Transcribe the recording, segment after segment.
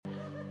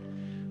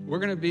We're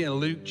going to be in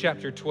Luke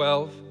chapter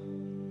 12.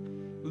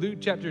 Luke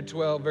chapter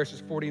 12,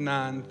 verses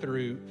 49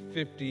 through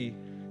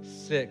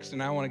 56.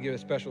 And I want to give a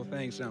special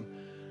thanks.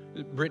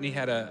 Brittany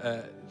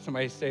had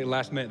somebody say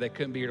last minute they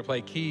couldn't be here to play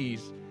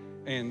keys.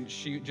 And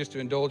she, just to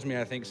indulge me,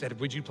 I think, said,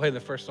 would you play the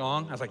first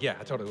song? I was like, yeah,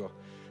 I totally will.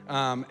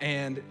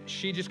 And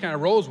she just kind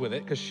of rolls with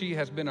it because she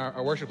has been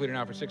our worship leader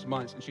now for 6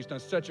 months. And she's done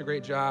such a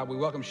great job. We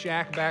welcome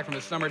Shaq back from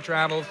his summer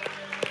travels.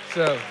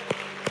 So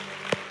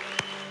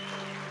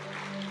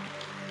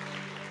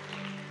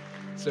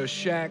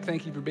Shaq,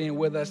 thank you for being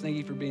with us. Thank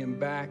you for being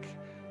back.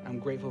 I'm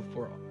grateful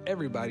for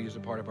everybody who's a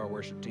part of our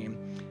worship team.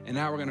 And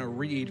now we're going to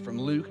read from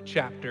Luke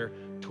chapter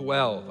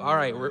 12. All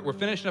right, we're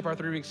finishing up our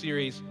 3-week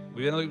series.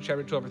 We've been in Luke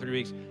chapter 12 for 3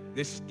 weeks.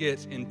 This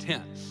gets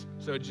intense.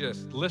 So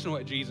just listen to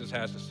what Jesus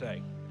has to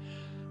say.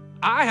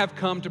 I have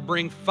come to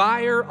bring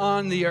fire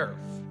on the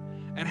earth,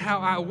 and how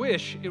I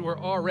wish it were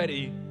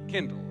already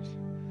kindled.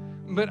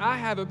 But I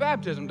have a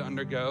baptism to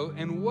undergo,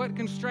 and what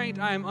constraint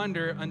I am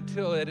under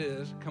until it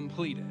is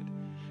completed.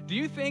 Do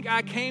you think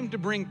I came to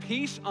bring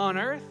peace on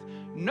earth?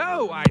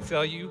 No, I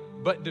tell you,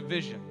 but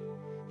division.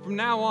 From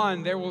now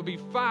on, there will be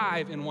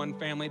 5 in one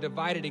family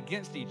divided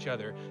against each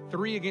other,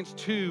 3 against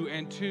 2,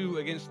 and 2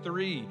 against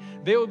 3.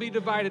 They will be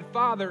divided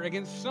father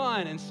against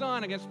son, and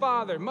son against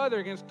father, mother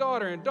against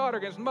daughter, and daughter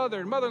against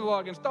mother, and mother-in-law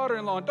against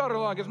daughter-in-law, and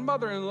daughter-in-law against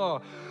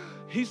mother-in-law.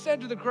 He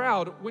said to the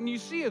crowd, when you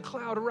see a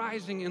cloud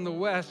rising in the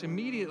west,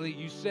 immediately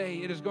you say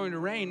it is going to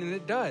rain, and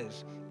it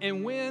does.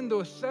 And when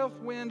the south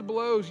wind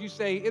blows, you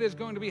say it is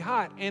going to be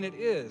hot, and it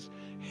is.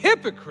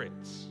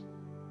 Hypocrites!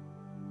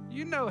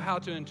 You know how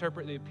to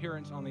interpret the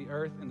appearance on the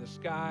earth and the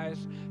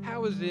skies.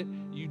 How is it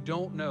you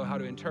don't know how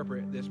to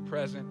interpret this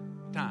present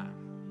time?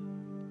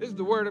 This is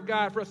the word of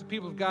God for us, the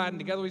people of God, and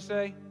together we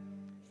say,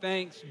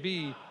 thanks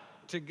be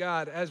to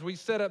God. As we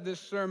set up this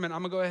sermon,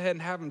 I'm going to go ahead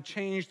and have them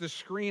change the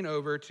screen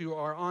over to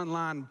our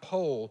online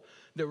poll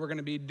that we're going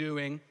to be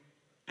doing.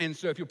 And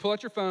so if you pull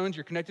out your phones,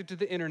 you're connected to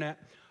the internet,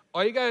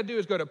 all you got to do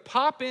is go to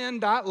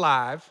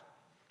popin.live.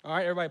 All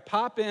right, everybody,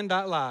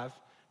 popin.live.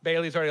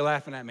 Bailey's already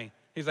laughing at me.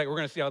 He's like, we're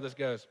going to see how this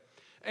goes.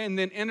 And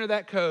then enter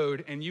that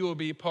code, and you will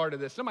be part of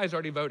this. Somebody's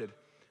already voted.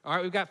 All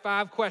right, we've got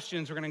 5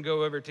 questions we're going to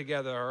go over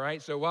together, all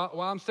right? So while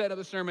I'm setting up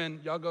the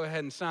sermon, y'all go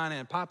ahead and sign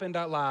in,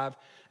 popin.live,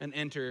 and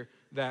enter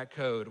that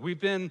code.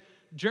 We've been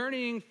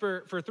journeying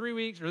for 3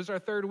 weeks, or this is our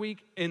 3rd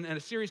week, in a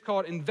series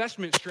called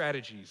Investment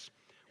Strategies,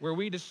 where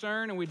we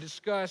discern and we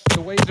discuss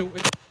the ways in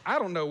which, I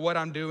don't know what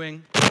I'm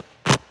doing.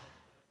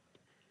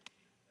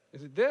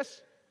 Is it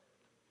this?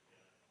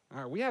 All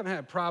right, we haven't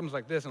had problems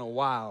like this in a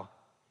while.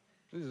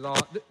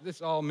 This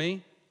is all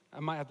me. I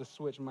might have to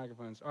switch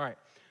microphones. All right.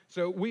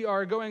 So we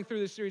are going through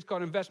this series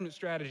called Investment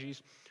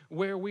Strategies,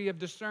 where we have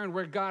discerned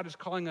where God is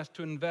calling us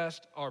to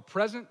invest our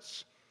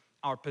presence,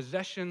 our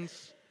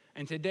possessions,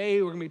 and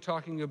today we're going to be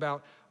talking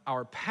about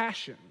our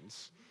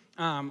passions.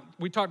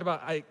 We talked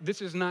about,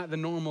 this is not the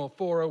normal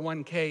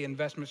 401k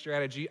investment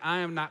strategy. I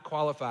am not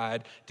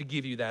qualified to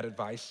give you that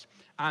advice.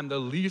 I'm the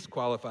least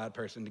qualified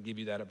person to give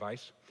you that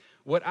advice.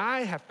 What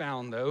I have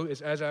found, though,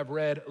 is as I've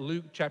read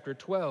Luke chapter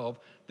 12,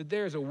 that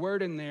there's a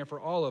word in there for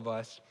all of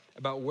us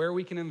about where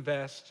we can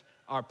invest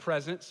our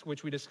presence,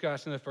 which we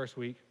discussed in the first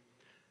week.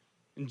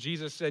 And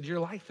Jesus said,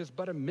 your life is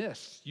but a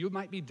mist. You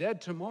might be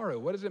dead tomorrow.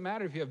 What does it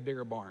matter if you have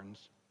bigger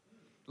barns?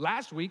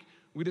 Last week,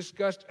 we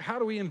discussed how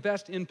do we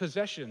invest in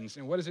possessions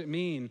and what does it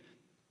mean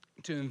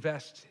to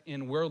invest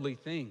in worldly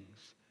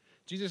things.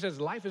 Jesus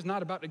says life is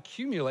not about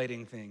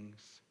accumulating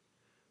things.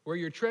 Where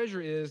your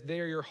treasure is,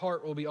 there your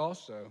heart will be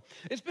also.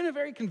 It's been a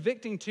very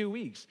convicting 2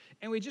 weeks,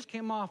 and we just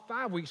came off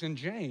 5 weeks in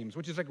James,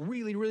 which is like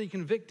really, really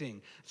convicting.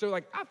 So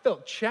I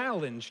felt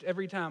challenged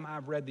every time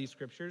I've read these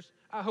scriptures.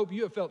 I hope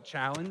you have felt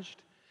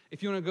challenged.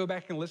 If you want to go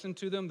back and listen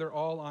to them, they're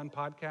all on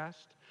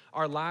podcast.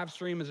 Our live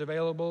stream is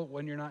available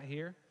when you're not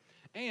here.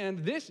 And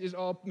this is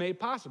all made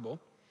possible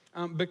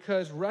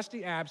because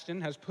Rusty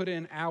Abston has put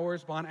in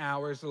hours upon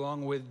hours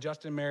along with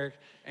Justin Merrick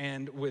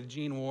and with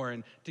Gene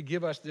Warren to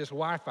give us this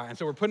Wi-Fi. And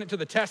so we're putting it to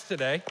the test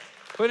today.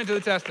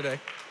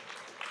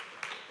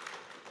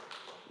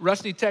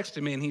 Rusty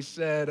texted me and he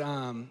said,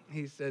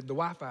 the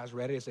Wi-Fi is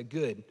ready. I said,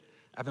 good.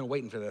 I've been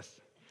waiting for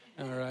this.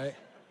 All right.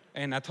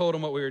 And I told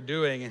him what we were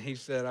doing and he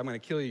said, I'm going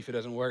to kill you if it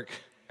doesn't work.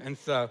 And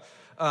so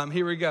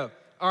here we go.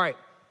 All right.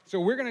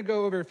 So we're going to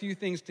go over a few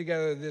things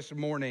together this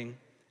morning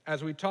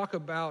as we talk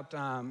about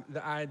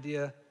the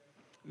idea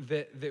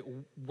that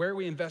where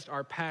we invest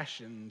our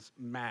passions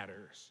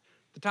matters.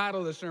 The title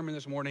of the sermon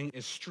this morning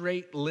is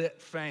Straight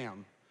Lit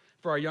Fam.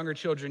 For our younger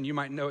children, you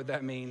might know what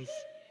that means.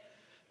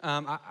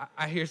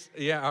 I hear,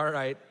 yeah, all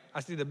right. I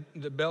see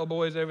the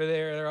bellboys over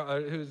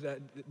there. Who's that?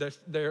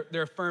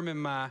 They're affirming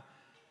my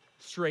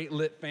straight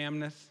lit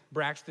famness.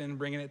 Braxton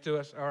bringing it to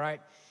us, all right?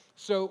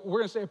 So we're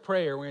going to say a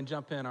prayer. We're going to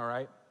jump in, all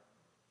right?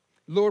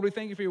 Lord, we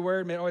thank you for your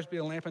word. May it always be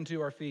a lamp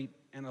unto our feet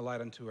and a light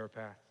unto our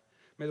path.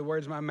 May the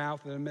words of my mouth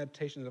and the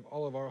meditations of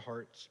all of our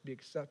hearts be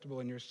acceptable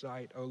in your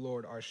sight, O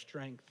Lord, our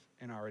strength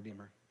and our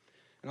Redeemer.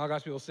 And all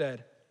God's people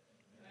said,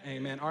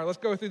 Amen. All right, let's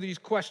go through these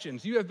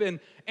questions. You have been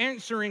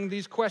answering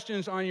these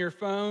questions on your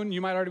phone.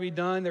 You might already be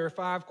done. There are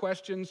 5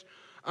 questions.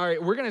 All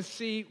right, we're going to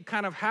see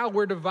kind of how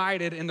we're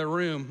divided in the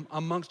room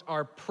amongst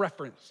our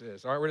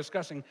preferences. All right, we're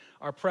discussing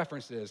our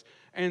preferences.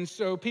 And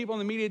so people on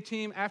the media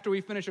team, after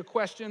we finish a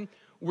question,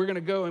 we're going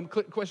to go and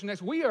click question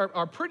next. We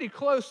are pretty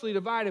closely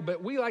divided,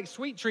 but we like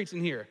sweet treats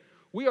in here.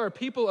 We are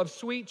people of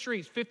sweet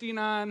treats. 60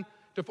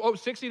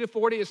 to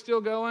 40 is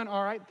still going.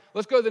 All right,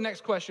 let's go to the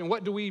next question.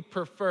 What do we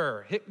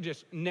prefer? Hit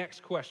just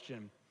next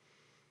question.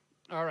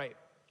 All right,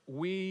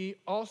 we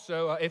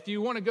also, if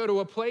you want to go to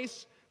a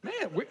place,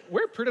 man,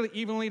 we're a pretty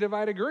evenly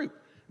divided group.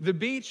 The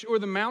beach or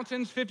the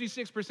mountains,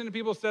 56% of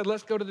people said,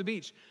 let's go to the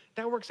beach.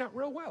 That works out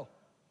real well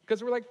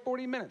because we're like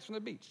 40 minutes from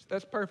the beach.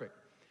 That's perfect.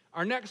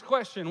 Our next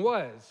question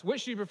was,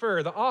 which do you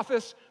prefer, The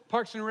Office,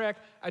 Parks and Rec?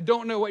 I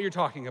don't know what you're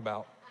talking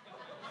about.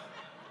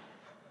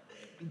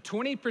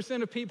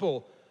 20% of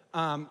people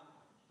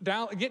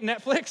get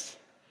Netflix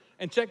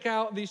and check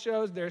out these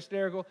shows. They're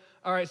hysterical.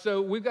 All right,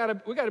 so we got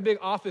a big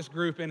Office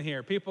group in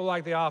here. People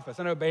like The Office.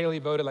 I know Bailey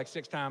voted like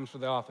 6 times for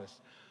The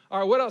Office. All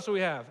right, what else do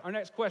we have? Our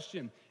next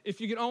question. If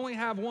you could only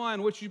have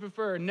one, which do you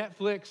prefer?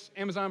 Netflix,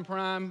 Amazon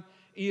Prime,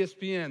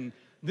 ESPN.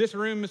 This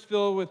room is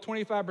filled with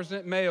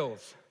 25%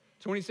 males,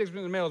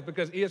 26% males,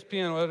 because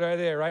ESPN was right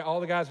there, right? All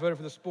the guys voted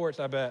for the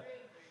sports, I bet.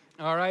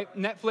 All right,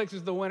 Netflix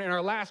is the winner. And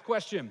our last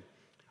question.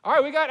 All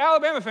right, we got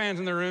Alabama fans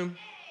in the room.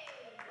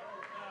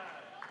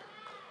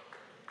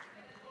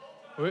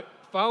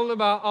 Followed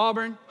by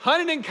Auburn.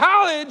 Huntington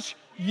College,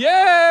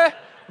 yeah!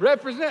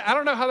 Represent. I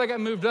don't know how that got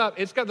moved up.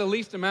 It's got the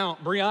least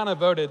amount. Brianna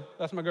voted.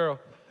 That's my girl.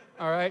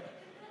 All right.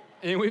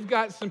 And we've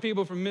got some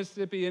people from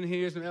Mississippi in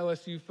here, some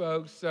LSU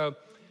folks. So,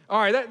 all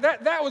right,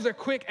 that was a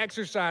quick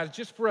exercise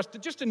just for us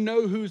to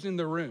know who's in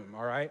the room,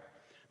 all right?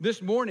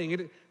 This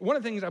morning, one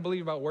of the things I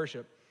believe about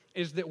worship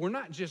is that we're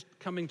not just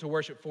coming to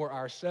worship for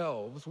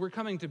ourselves. We're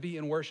coming to be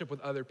in worship with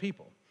other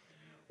people.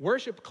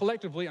 Worship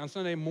collectively on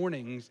Sunday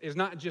mornings is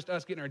not just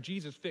us getting our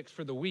Jesus fix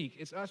for the week.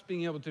 It's us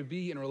being able to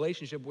be in a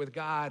relationship with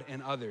God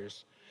and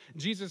others.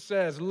 Jesus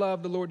says,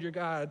 love the Lord your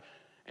God,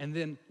 and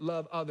then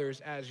love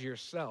others as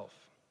yourself.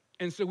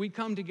 And so we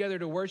come together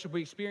to worship,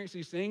 we experience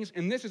these things,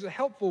 and this is a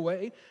helpful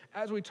way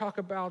as we talk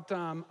about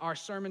our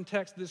sermon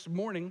text this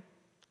morning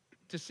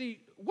to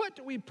see what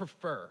do we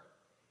prefer.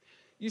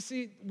 You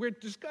see, we're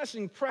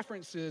discussing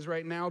preferences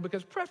right now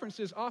because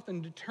preferences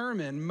often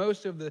determine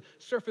most of the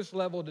surface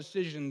level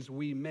decisions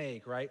we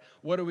make, right?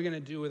 What are we going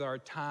to do with our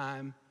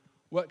time?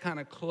 What kind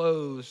of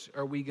clothes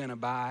are we going to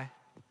buy?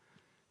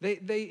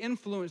 They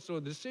influence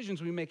the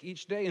decisions we make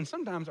each day, and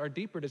sometimes our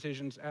deeper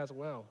decisions as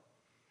well.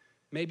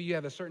 Maybe you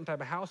have a certain type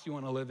of house you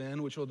want to live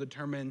in, which will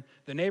determine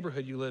the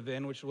neighborhood you live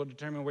in, which will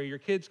determine where your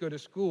kids go to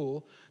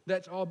school.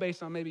 That's all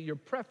based on maybe your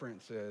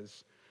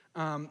preferences.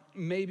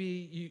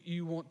 Maybe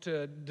you want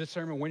to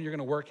determine when you're going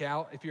to work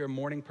out, if you're a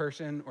morning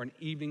person or an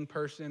evening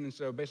person, and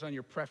so based on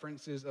your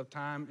preferences of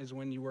time is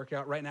when you work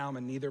out. Right now I'm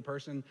a neither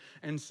person,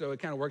 and so it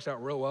kind of works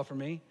out real well for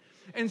me.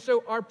 And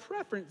so our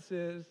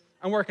preferences,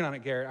 I'm working on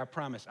it, Garrett, I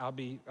promise. I'll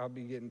be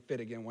getting fit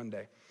again one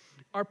day.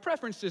 Our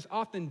preferences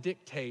often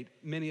dictate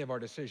many of our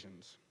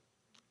decisions.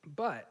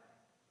 But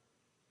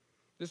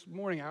this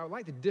morning I would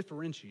like to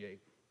differentiate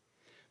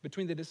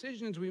between the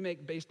decisions we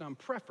make based on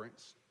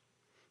preference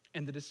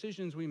and the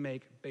decisions we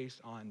make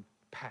based on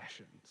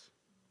passions,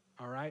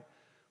 all right?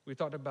 We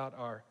talked about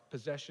our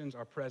possessions,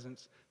 our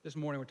presence. This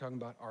morning we're talking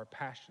about our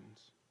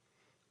passions.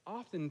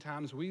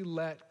 Oftentimes we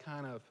let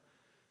kind of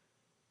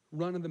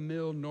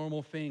run-of-the-mill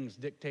normal things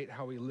dictate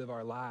how we live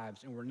our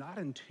lives, and we're not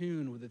in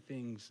tune with the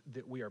things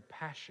that we are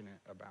passionate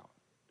about.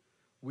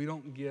 We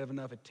don't give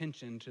enough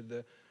attention to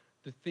the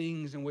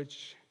things in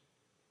which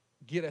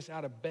get us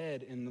out of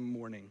bed in the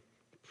morning.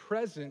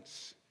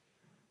 Presence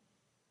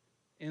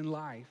in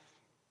life,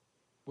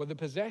 well, the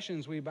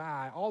possessions we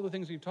buy, all the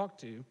things we've talked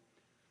to,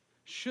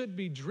 should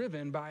be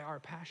driven by our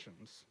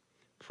passions.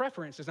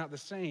 Preference is not the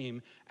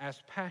same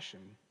as passion.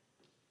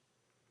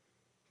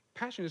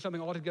 Passion is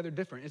something altogether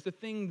different. It's the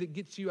thing that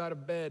gets you out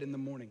of bed in the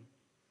morning.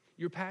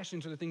 Your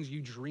passions are the things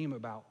you dream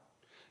about.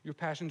 Your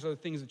passions are the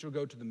things that you'll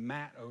go to the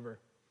mat over.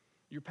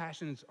 Your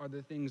passions are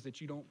the things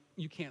that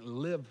you can't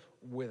live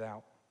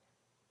without.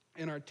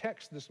 In our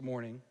text this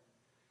morning,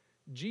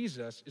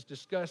 Jesus is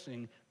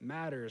discussing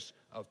matters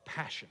of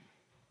passion,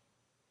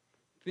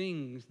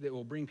 things that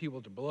will bring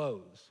people to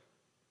blows.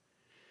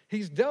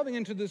 He's delving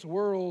into this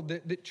world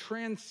that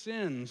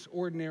transcends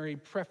ordinary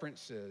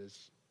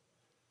preferences.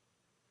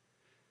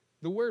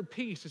 The word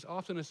peace is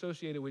often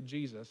associated with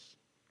Jesus.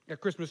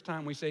 At Christmas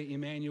time, we say,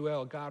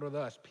 Emmanuel, God with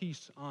us,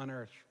 peace on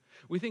earth.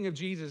 We think of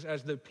Jesus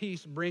as the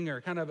peace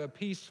bringer, kind of a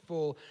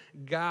peaceful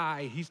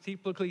guy. He's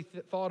typically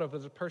thought of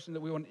as a person that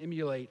we want to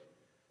emulate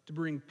to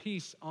bring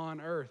peace on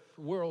earth.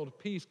 World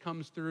peace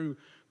comes through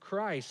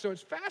Christ. So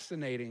it's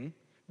fascinating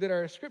that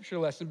our scripture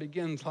lesson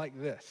begins like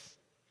this.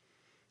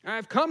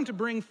 I've come to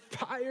bring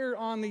fire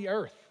on the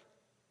earth,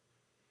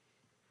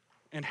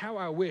 and how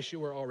I wish it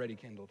were already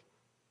kindled.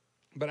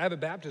 But I have a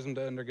baptism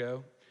to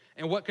undergo,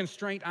 and what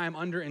constraint I am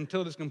under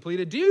until it is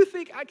completed. Do you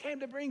think I came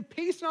to bring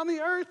peace on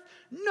the earth?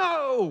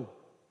 No!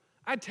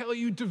 I tell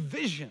you,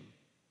 division.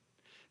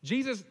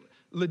 Jesus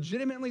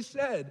legitimately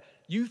said,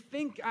 You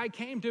think I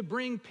came to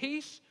bring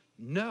peace?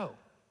 No.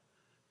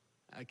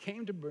 I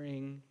came to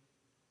bring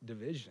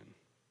division.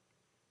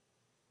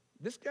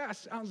 This guy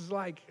sounds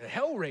like a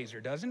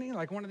hellraiser, doesn't he?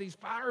 Like one of these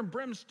fire and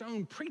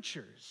brimstone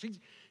preachers.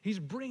 He's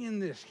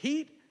bringing this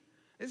heat.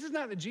 This is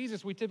not the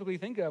Jesus we typically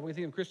think of. We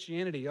think of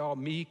Christianity all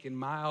meek and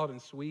mild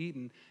and sweet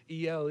and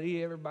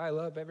ELE, everybody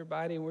love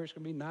everybody, and we're just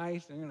going to be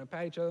nice and we're going to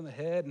pat each other on the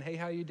head and, hey,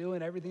 how you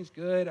doing? Everything's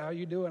good. How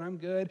you doing? I'm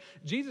good.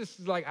 Jesus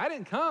is like, I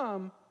didn't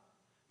come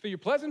for your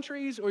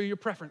pleasantries or your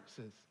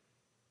preferences.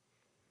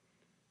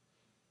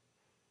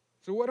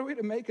 So what are we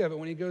to make of it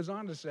when he goes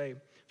on to say,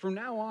 from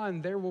now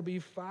on, there will be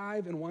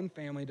 5 in one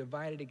family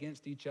divided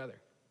against each other.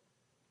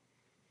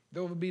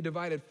 There will be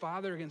divided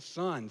father against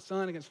son,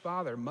 son against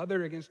father,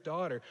 mother against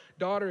daughter,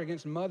 daughter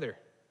against mother,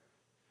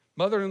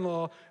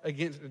 mother-in-law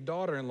against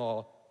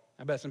daughter-in-law.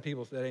 I bet some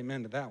people said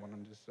amen to that one,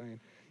 I'm just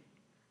saying.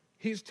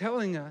 He's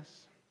telling us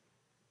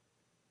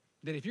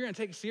that if you're going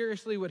to take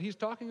seriously what he's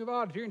talking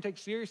about, if you're going to take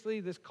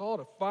seriously this call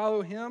to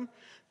follow him,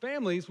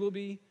 families will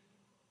be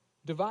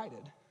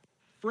divided.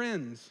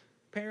 Friends,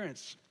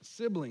 parents,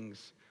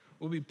 siblings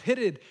will be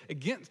pitted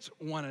against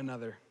one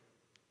another.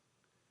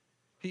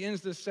 He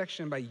ends this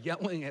section by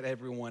yelling at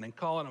everyone and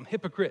calling them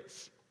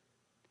hypocrites.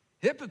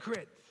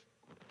 Hypocrites.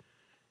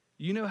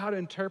 You know how to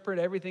interpret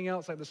everything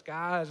else like the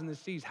skies and the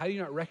seas. How do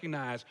you not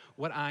recognize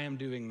what I am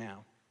doing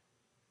now?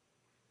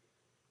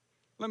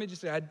 Let me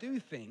just say, I do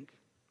think,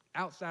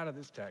 outside of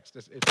this text,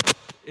 it's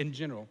in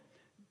general,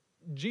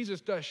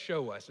 Jesus does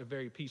show us a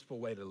very peaceful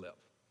way to live,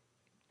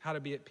 how to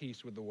be at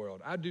peace with the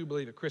world. I do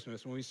believe at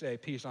Christmas, when we say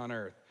peace on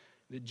earth,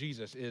 that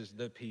Jesus is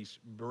the peace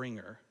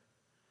bringer.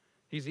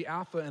 He's the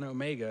Alpha and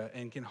Omega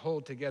and can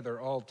hold together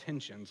all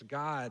tensions.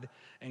 God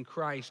and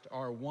Christ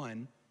are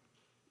one.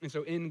 And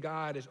so in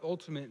God is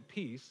ultimate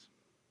peace.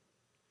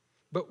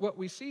 But what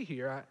we see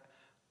here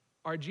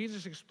are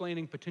Jesus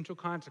explaining potential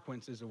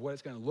consequences of what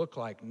it's going to look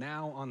like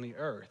now on the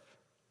earth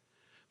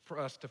for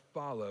us to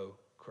follow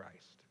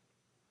Christ.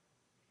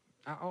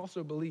 I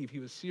also believe he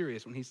was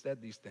serious when he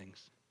said these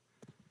things.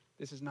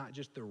 This is not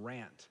just the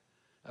rant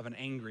of an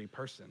angry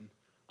person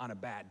on a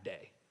bad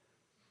day.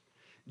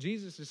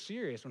 Jesus is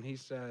serious when he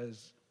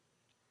says,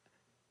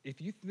 if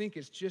you think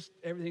it's just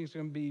everything's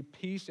going to be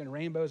peace and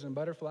rainbows and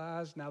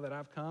butterflies now that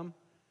I've come,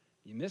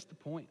 you missed the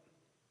point.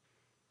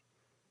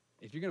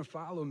 If you're going to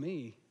follow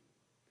me,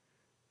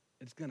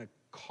 it's going to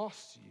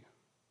cost you.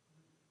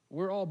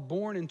 We're all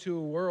born into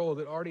a world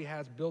that already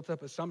has built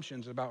up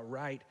assumptions about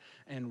right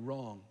and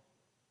wrong.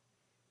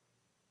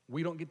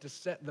 We don't get to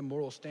set the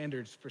moral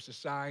standards for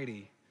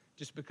society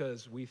just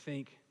because we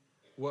think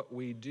what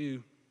we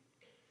do.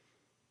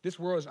 This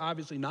world is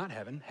obviously not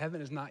heaven. Heaven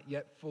is not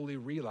yet fully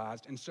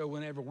realized. And so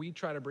whenever we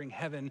try to bring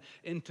heaven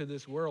into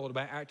this world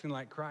by acting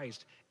like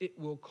Christ, it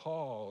will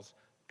cause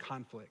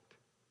conflict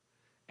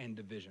and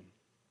division.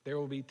 There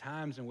will be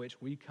times in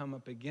which we come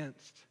up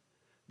against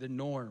the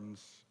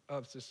norms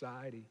of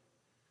society.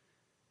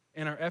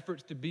 In our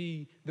efforts to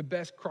be the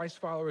best Christ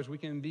followers we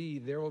can be,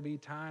 there will be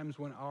times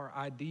when our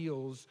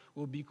ideals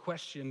will be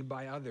questioned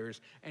by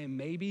others and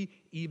maybe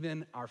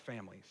even our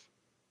families.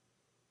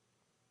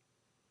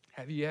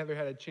 Have you ever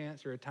had a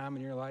chance or a time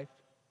in your life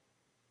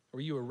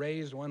where you were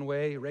raised one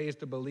way, raised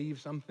to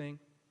believe something,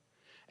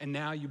 and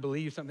now you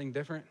believe something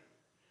different,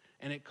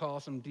 and it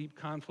caused some deep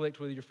conflict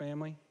with your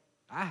family?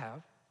 I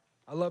have.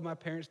 I love my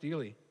parents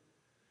dearly.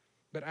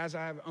 But as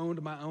I've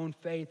owned my own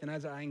faith and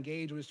as I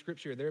engage with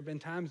Scripture, there have been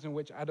times in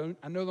which I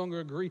no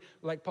longer agree.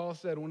 Like Paul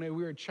said, when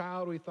we were a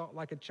child, we thought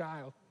like a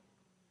child.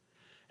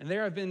 And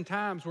there have been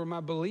times where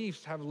my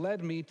beliefs have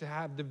led me to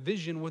have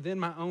division within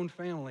my own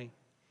family,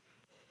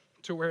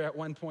 to where at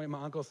one point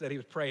my uncle said he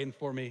was praying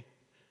for me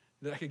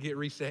that I could get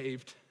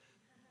resaved.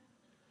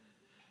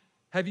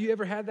 Have you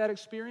ever had that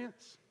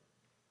experience?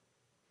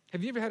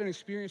 Have you ever had an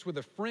experience with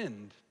a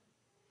friend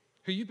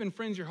who you've been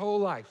friends your whole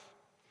life,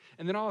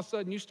 and then all of a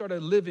sudden you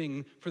started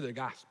living for the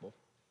gospel?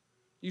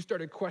 You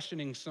started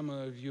questioning some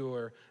of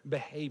your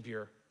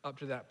behavior up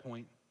to that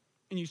point,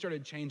 and you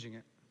started changing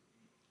it.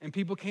 And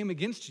people came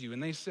against you,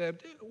 and they said,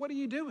 "Dude, what are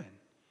you doing?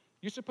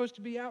 You're supposed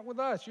to be out with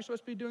us. You're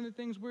supposed to be doing the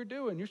things we're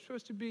doing. You're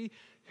supposed to be,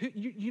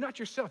 you're not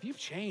yourself. You've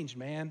changed,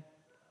 man.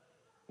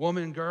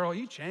 Woman, girl,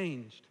 you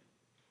changed."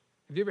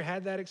 Have you ever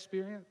had that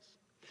experience?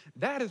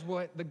 That is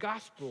what the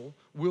gospel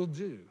will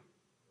do.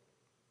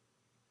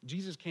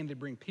 Jesus came to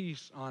bring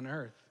peace on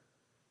earth.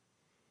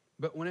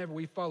 But whenever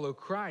we follow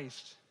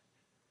Christ,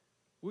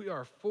 we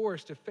are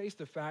forced to face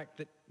the fact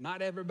that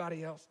not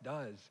everybody else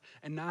does,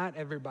 and not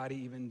everybody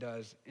even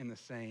does in the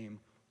same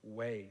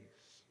ways.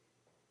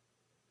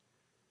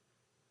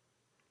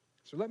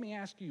 So let me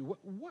ask you,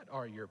 what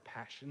are your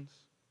passions?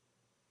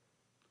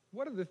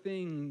 What are the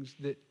things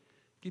that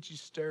get you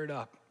stirred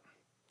up,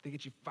 that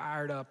get you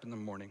fired up in the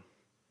morning?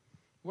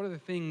 What are the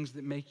things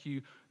that make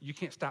you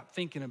can't stop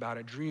thinking about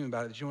it, dreaming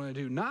about it, that you want to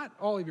do? Not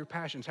all of your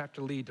passions have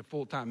to lead to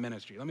full-time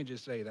ministry. Let me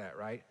just say that,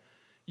 right?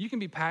 You can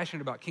be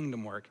passionate about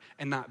kingdom work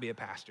and not be a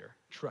pastor.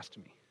 Trust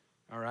me,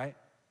 all right?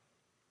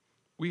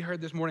 We heard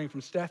this morning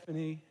from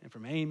Stephanie and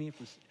from Amy,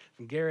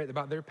 from Garrett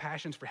about their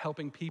passions for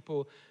helping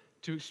people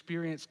to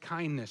experience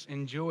kindness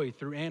and joy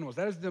through animals.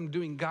 That is them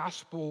doing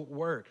gospel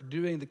work,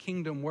 doing the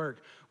kingdom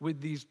work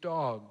with these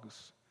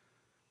dogs.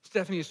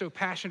 Stephanie is so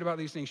passionate about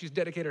these things. She's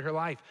dedicated her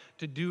life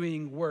to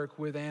doing work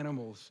with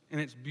animals, and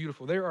it's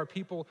beautiful. There are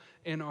people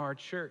in our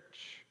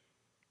church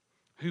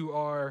who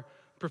are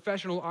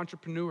professional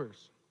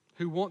entrepreneurs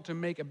who want to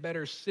make a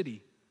better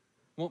city,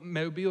 want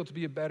Mobile to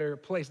be a better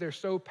place. They're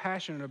so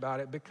passionate about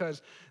it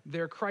because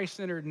their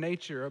Christ-centered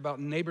nature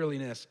about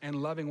neighborliness and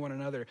loving one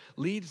another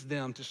leads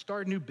them to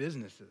start new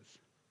businesses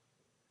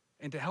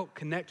and to help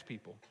connect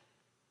people.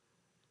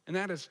 And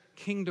that is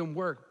kingdom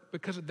work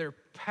because of their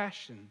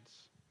passions.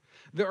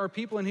 There are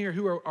people in here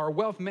who are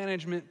wealth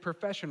management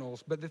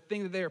professionals, but the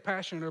thing that they are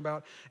passionate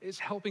about is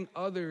helping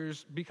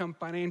others become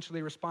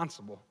financially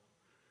responsible.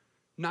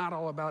 Not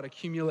all about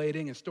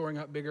accumulating and storing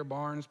up bigger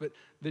barns, but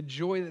the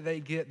joy that they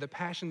get, the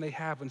passion they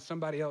have when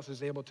somebody else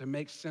is able to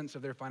make sense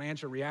of their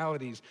financial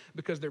realities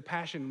because their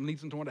passion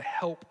leads them to want to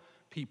help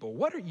people.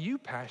 What are you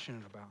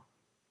passionate about?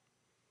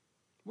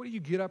 What do you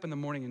get up in the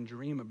morning and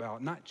dream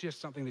about? Not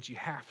just something that you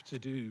have to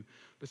do,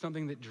 but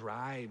something that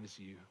drives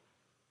you.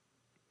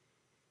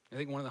 I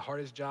think one of the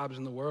hardest jobs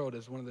in the world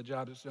is one of the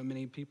jobs that so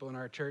many people in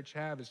our church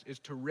have is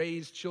to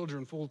raise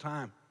children full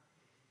time.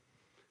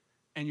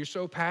 And you're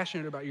so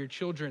passionate about your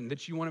children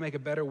that you want to make a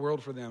better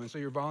world for them. And so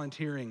you're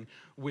volunteering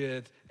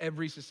with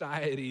every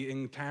society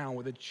in town,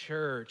 with the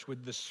church,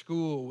 with the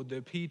school, with the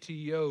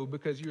PTO,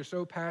 because you're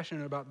so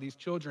passionate about these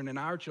children and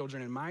our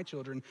children and my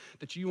children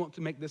that you want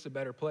to make this a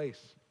better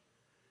place.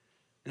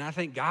 And I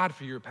thank God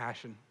for your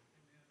passion.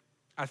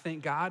 I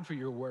thank God for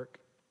your work.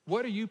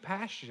 What are you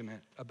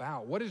passionate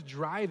about? What is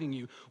driving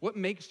you? What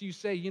makes you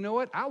say, you know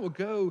what, I will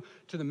go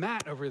to the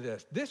mat over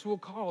this. This will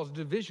cause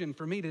division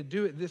for me to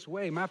do it this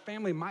way. My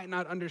family might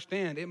not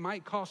understand. It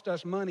might cost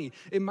us money.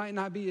 It might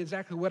not be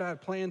exactly what I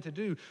plan to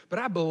do, but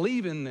I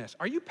believe in this.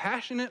 Are you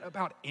passionate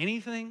about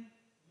anything?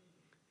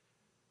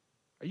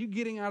 Are you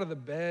getting out of the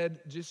bed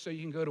just so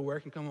you can go to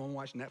work and come home and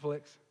watch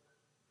Netflix?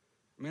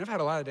 I mean, I've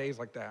had a lot of days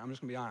like that. I'm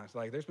just going to be honest.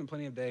 Like, there's been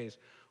plenty of days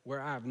where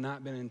I have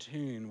not been in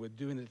tune with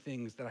doing the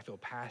things that I feel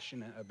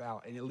passionate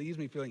about, and it leaves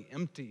me feeling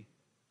empty.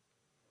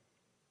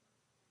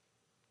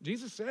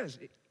 Jesus says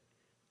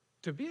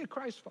to be a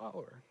Christ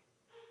follower,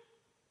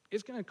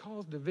 it's going to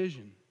cause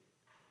division.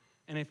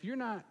 And if you're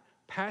not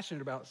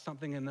passionate about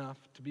something enough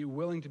to be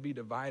willing to be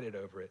divided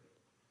over it,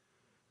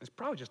 it's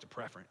probably just a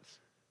preference.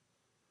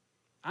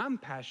 I'm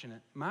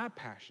passionate. My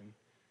passion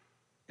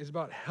is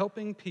about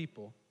helping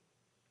people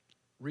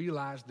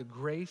realize the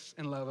grace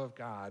and love of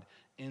God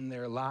in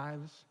their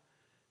lives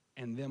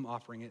and them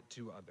offering it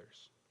to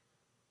others.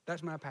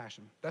 That's my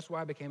passion. That's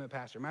why I became a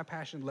pastor. My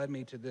passion led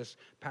me to this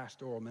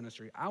pastoral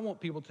ministry. I want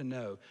people to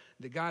know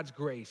that God's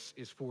grace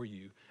is for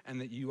you and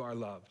that you are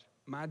loved.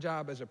 My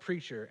job as a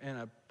preacher and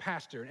a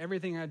pastor and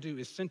everything I do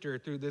is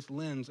centered through this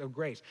lens of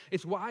grace.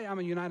 It's why I'm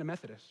a United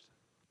Methodist.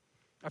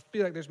 I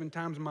feel like there's been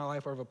times in my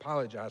life where I've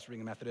apologized for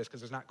being a Methodist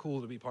because it's not cool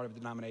to be part of a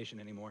denomination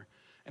anymore.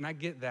 And I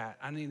get that.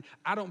 I mean,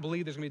 I don't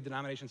believe there's going to be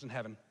denominations in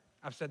heaven.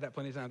 I've said that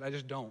plenty of times. I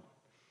just don't.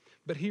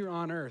 But here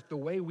on earth, the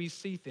way we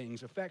see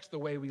things affects the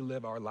way we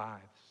live our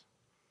lives.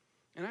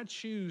 And I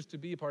choose to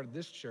be a part of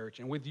this church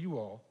and with you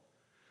all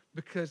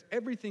because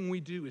everything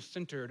we do is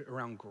centered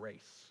around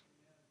grace.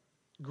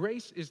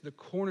 Grace is the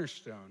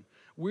cornerstone.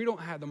 We don't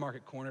have the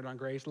market cornered on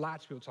grace.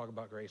 Lots of people talk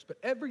about grace. But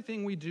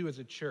everything we do as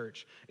a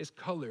church is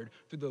colored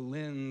through the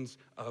lens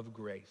of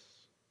grace.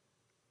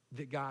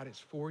 That God is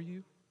for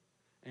you,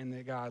 and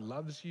that God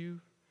loves you,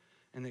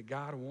 and that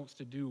God wants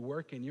to do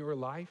work in your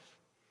life,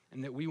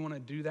 and that we want to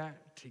do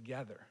that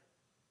together.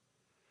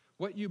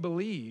 What you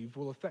believe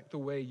will affect the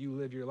way you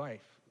live your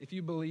life. If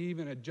you believe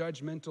in a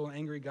judgmental,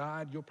 angry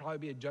God, you'll probably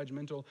be a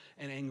judgmental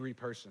and angry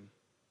person.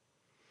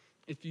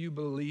 If you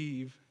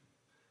believe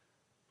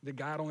that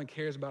God only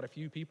cares about a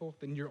few people,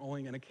 then you're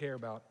only going to care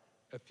about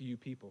a few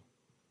people.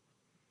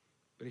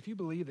 But if you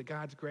believe that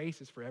God's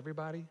grace is for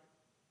everybody,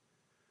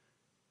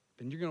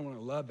 then you're going to want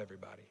to love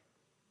everybody.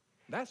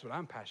 That's what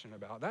I'm passionate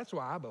about. That's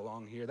why I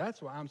belong here.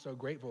 That's why I'm so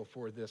grateful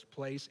for this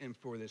place and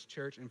for this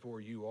church and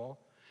for you all.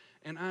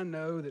 And I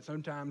know that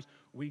sometimes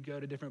we go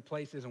to different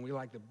places and we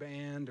like the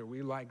band or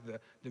we like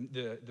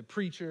the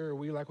preacher or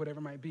we like whatever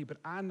it might be. But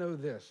I know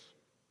this,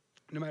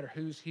 no matter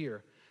who's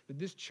here, that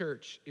this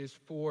church is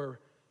for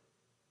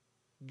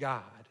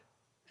God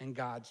and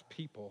God's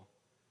people.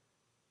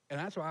 And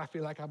that's why I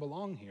feel like I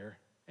belong here.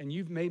 And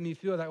you've made me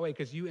feel that way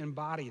because you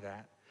embody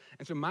that.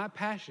 And so my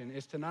passion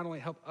is to not only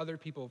help other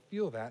people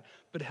feel that,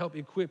 but help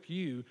equip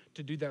you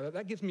to do that.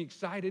 That gets me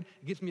excited.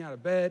 It gets me out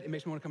of bed. It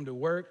makes me want to come to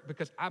work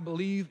because I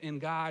believe in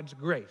God's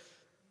grace.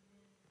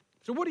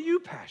 So what are you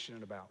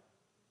passionate about?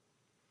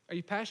 Are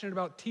you passionate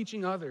about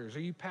teaching others?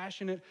 Are you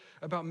passionate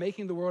about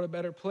making the world a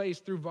better place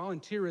through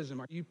volunteerism?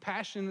 Are you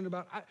passionate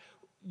about,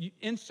 you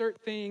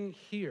insert thing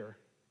here.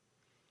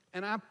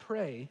 And I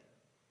pray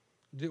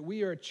that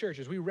we are a church,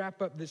 as we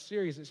wrap up this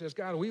series, that says,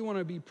 God, we want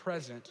to be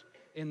present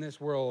in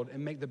this world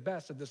and make the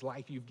best of this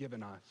life you've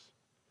given us.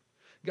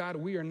 God,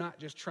 we are not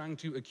just trying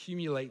to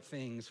accumulate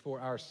things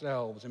for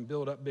ourselves and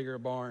build up bigger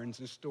barns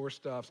and store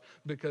stuff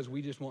because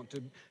we just want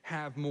to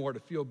have more to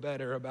feel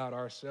better about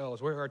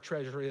ourselves. Where our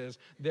treasure is,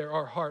 there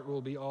our heart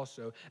will be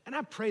also. And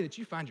I pray that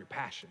you find your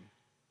passion.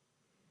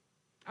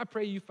 I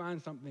pray you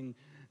find something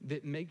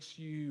that makes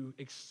you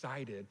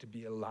excited to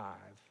be alive.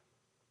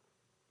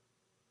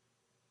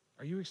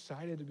 Are you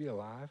excited to be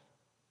alive?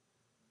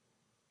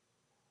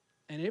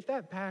 And if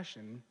that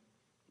passion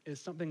is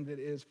something that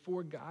is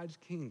for God's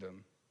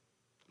kingdom,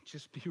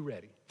 just be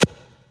ready.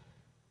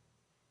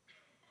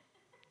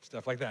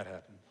 Stuff like that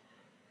happens.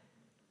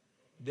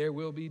 There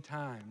will be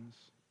times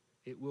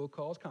it will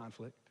cause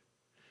conflict.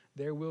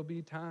 There will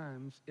be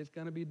times it's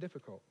going to be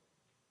difficult.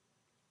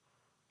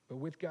 But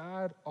with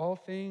God, all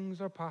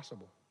things are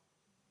possible.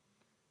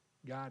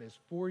 God is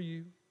for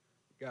you,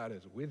 God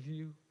is with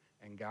you,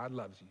 and God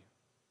loves you.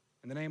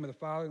 In the name of the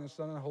Father, and the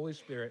Son, and the Holy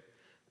Spirit,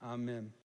 amen.